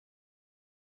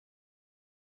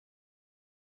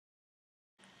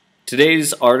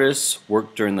Today's artists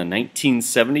worked during the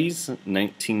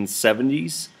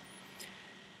 1970s.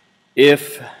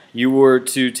 If you were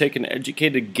to take an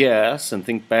educated guess and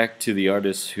think back to the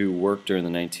artists who worked during the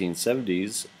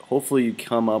 1970s, hopefully you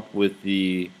come up with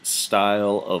the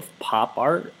style of pop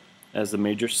art as the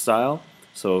major style.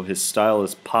 So his style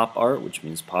is pop art, which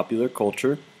means popular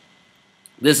culture.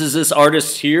 This is this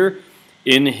artist here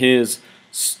in his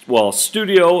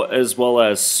studio as well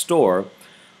as store.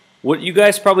 What you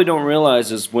guys probably don't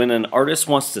realize is when an artist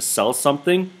wants to sell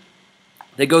something,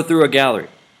 they go through a gallery.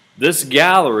 This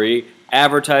gallery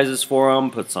advertises for them,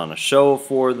 puts on a show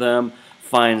for them,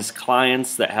 finds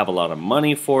clients that have a lot of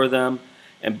money for them,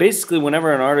 and basically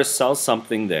whenever an artist sells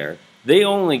something there, they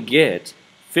only get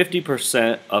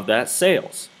 50% of that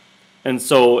sales. And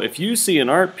so if you see an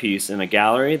art piece in a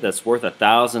gallery that's worth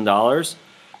 $1,000,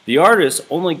 the artist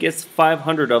only gets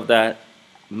 500 of that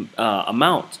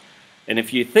amount. And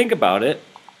if you think about it,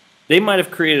 they might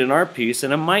have created an art piece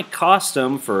and it might cost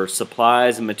them for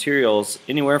supplies and materials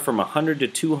anywhere from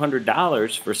 $100 to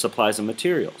 $200 for supplies and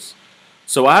materials.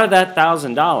 So out of that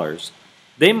 $1,000,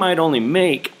 they might only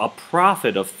make a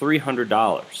profit of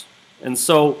 $300. And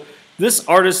so this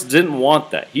artist didn't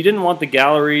want that. He didn't want the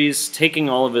galleries taking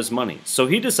all of his money. So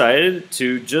he decided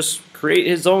to just create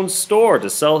his own store to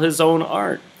sell his own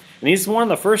art. And he's one of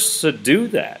the first to do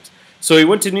that. So he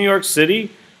went to New York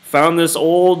City, found this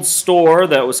old store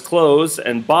that was closed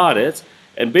and bought it,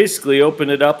 and basically opened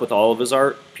it up with all of his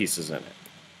art pieces in it.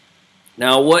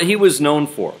 Now what he was known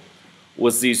for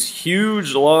was these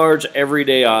huge, large,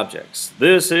 everyday objects.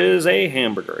 This is a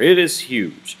hamburger. It is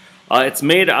huge. It's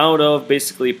made out of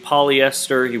basically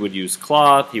polyester. He would use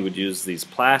cloth. He would use these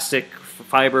plastic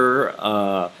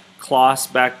fiber cloths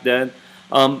back then.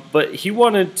 But he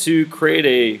wanted to create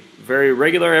a very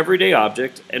regular everyday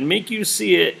object and make you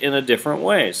see it in a different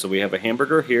way. So we have a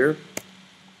hamburger here.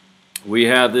 We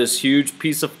have this huge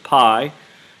piece of pie.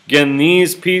 Again,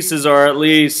 these pieces are at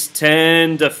least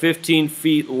 10 to 15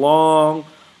 feet long.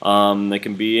 They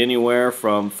can be anywhere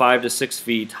from 5 to 6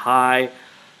 feet high.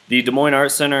 The Des Moines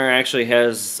Art Center actually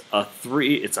has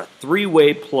it's a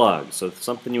three-way plug. So it's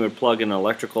something you would plug in an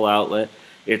electrical outlet.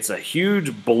 It's a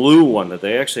huge blue one that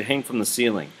they actually hang from the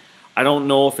ceiling. I don't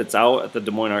know if it's out at the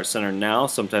Des Moines Art Center now.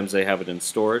 Sometimes they have it in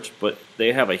storage, but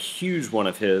they have a huge one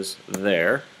of his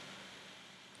there.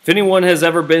 If anyone has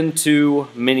ever been to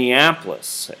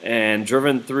Minneapolis and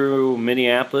driven through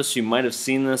Minneapolis, you might have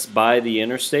seen this by the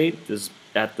interstate. This is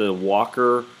at the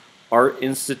Walker Art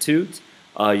Institute.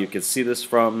 You can see this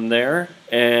from there,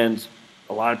 and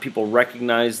a lot of people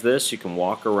recognize this. You can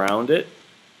walk around it.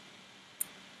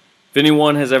 If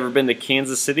anyone has ever been to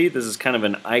Kansas City, this is kind of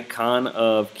an icon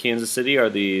of Kansas City, are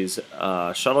these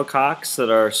shuttlecocks that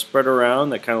are spread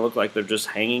around that kind of look like they're just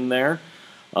hanging there.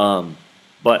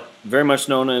 But very much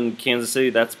known in Kansas City,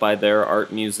 that's by their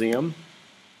art museum.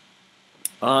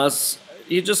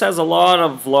 He just has a lot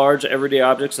of large everyday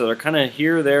objects that are kind of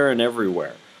here, there, and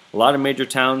everywhere. A lot of major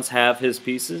towns have his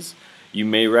pieces. You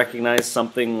may recognize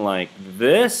something like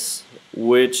this,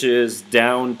 which is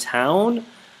downtown.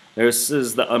 This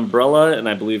is the Umbrella and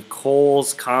I believe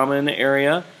Coles Common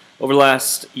area. Over the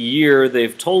last year,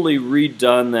 they've totally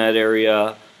redone that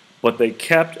area, but they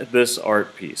kept this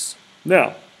art piece.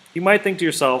 Now, you might think to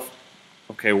yourself,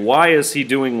 okay, why is he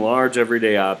doing large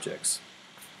everyday objects?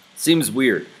 Seems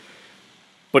weird.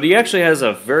 But he actually has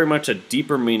very much a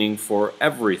deeper meaning for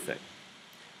everything.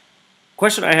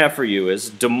 Question I have for you is,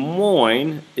 Des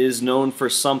Moines is known for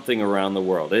something around the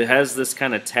world. It has this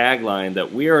kind of tagline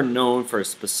that we are known for a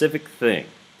specific thing.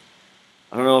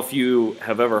 I don't know if you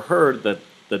have ever heard that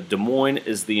the Des Moines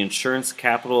is the insurance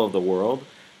capital of the world.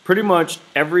 Pretty much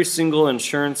every single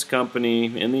insurance company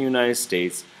in the United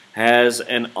States has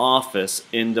an office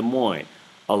in Des Moines.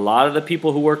 A lot of the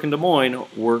people who work in Des Moines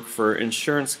work for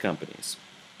insurance companies.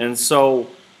 And so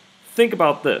think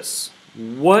about this.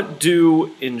 What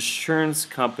do insurance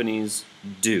companies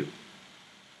do?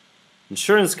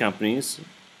 Insurance companies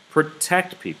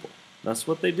protect people. That's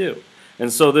what they do.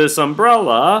 And so this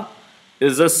umbrella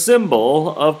is a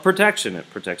symbol of protection. It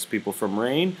protects people from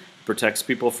rain, protects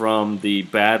people from the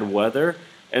bad weather.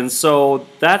 And so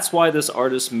that's why this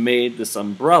artist made this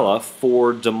umbrella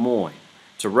for Des Moines,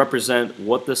 to represent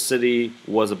what the city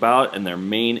was about and their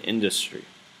main industry.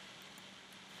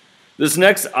 This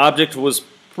next object was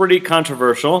pretty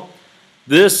controversial.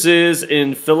 This is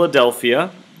in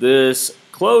Philadelphia. This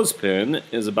clothespin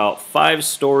is about 5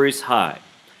 stories high.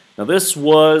 Now this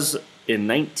was in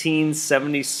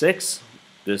 1976.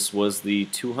 This was the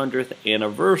 200th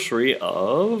anniversary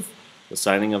of the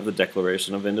signing of the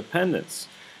Declaration of Independence.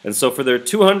 And so for their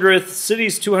 200th,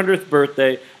 city's 200th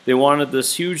birthday, they wanted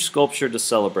this huge sculpture to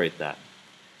celebrate that.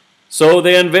 So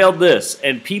they unveiled this,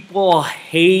 and people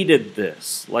hated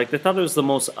this. Like, they thought it was the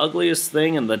most ugliest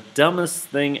thing and the dumbest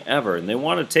thing ever, and they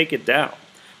want to take it down.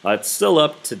 It's still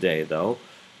up today, though.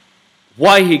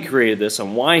 Why he created this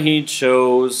and why he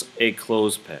chose a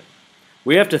clothespin.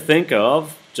 We have to think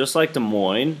of, just like Des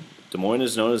Moines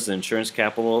is known as the insurance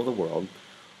capital of the world,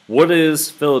 what is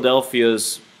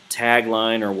Philadelphia's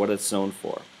tagline or what it's known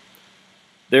for?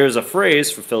 There's a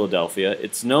phrase for Philadelphia.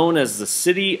 It's known as the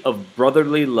city of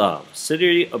brotherly love.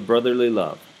 City of brotherly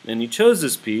love. And he chose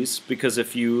this piece because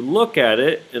if you look at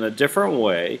it in a different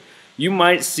way, you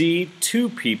might see two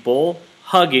people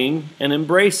hugging and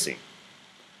embracing.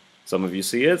 Some of you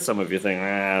see it, some of you think,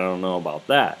 I don't know about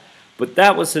that. But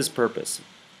that was his purpose.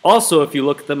 Also, if you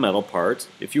look at the metal part,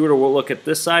 if you were to look at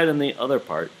this side and the other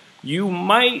part, you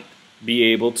might be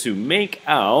able to make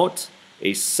out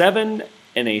a 7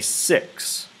 and a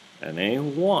 6 and a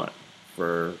 1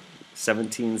 for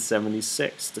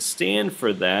 1776 to stand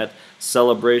for that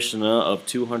celebration of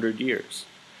 200 years.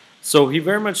 So he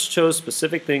very much chose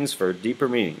specific things for a deeper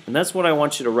meaning. And that's what I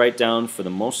want you to write down for the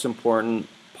most important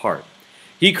part.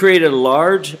 He created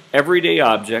large, everyday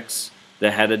objects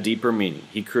that had a deeper meaning.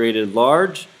 He created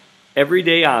large,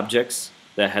 everyday objects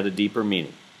that had a deeper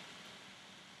meaning.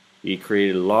 He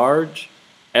created large,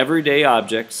 everyday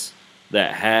objects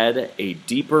that had a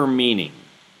deeper meaning.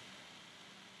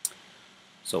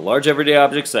 So large everyday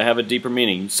objects that have a deeper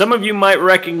meaning. Some of you might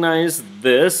recognize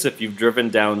this if you've driven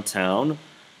downtown.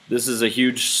 This is a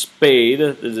huge spade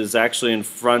that is actually in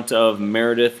front of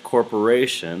Meredith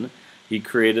Corporation. He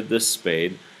created this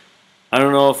spade. I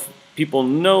don't know if people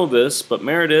know this, but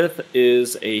Meredith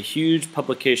is a huge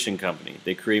publication company.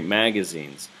 They create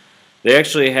magazines. They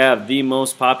actually have the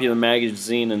most popular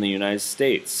magazine in the United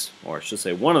States, or I should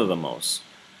say one of the most.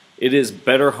 It is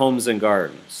Better Homes and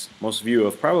Gardens. Most of you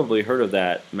have probably heard of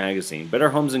that magazine. Better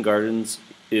Homes and Gardens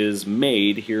is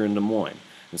made here in Des Moines.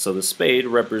 And so the spade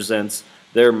represents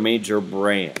their major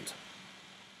brand.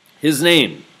 His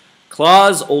name,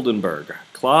 Claus Oldenburg.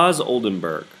 Claus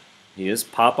Oldenburg. He is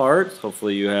pop art.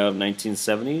 Hopefully you have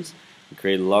 1970s. He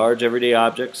created large everyday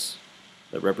objects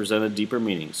that represent a deeper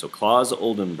meaning. So Claus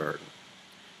Oldenburg.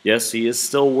 Yes, he is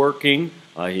still working.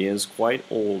 He is quite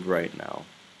old right now.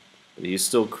 But he's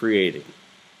still creating.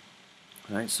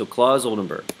 All right, so Claus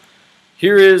Oldenburg.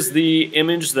 Here is the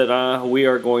image that we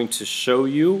are going to show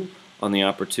you on the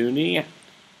opportunity.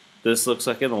 This looks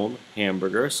like an old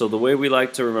hamburger. So the way we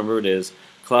like to remember it is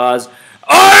Claus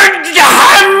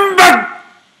Oldenburg.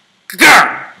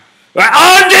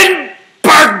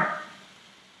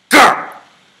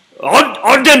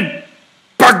 Oldenburg.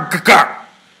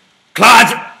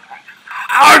 Claus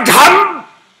Oldenburg.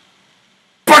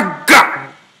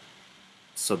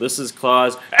 So this is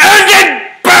Claus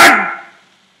Oldenburg.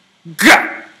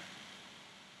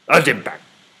 Oldenburg.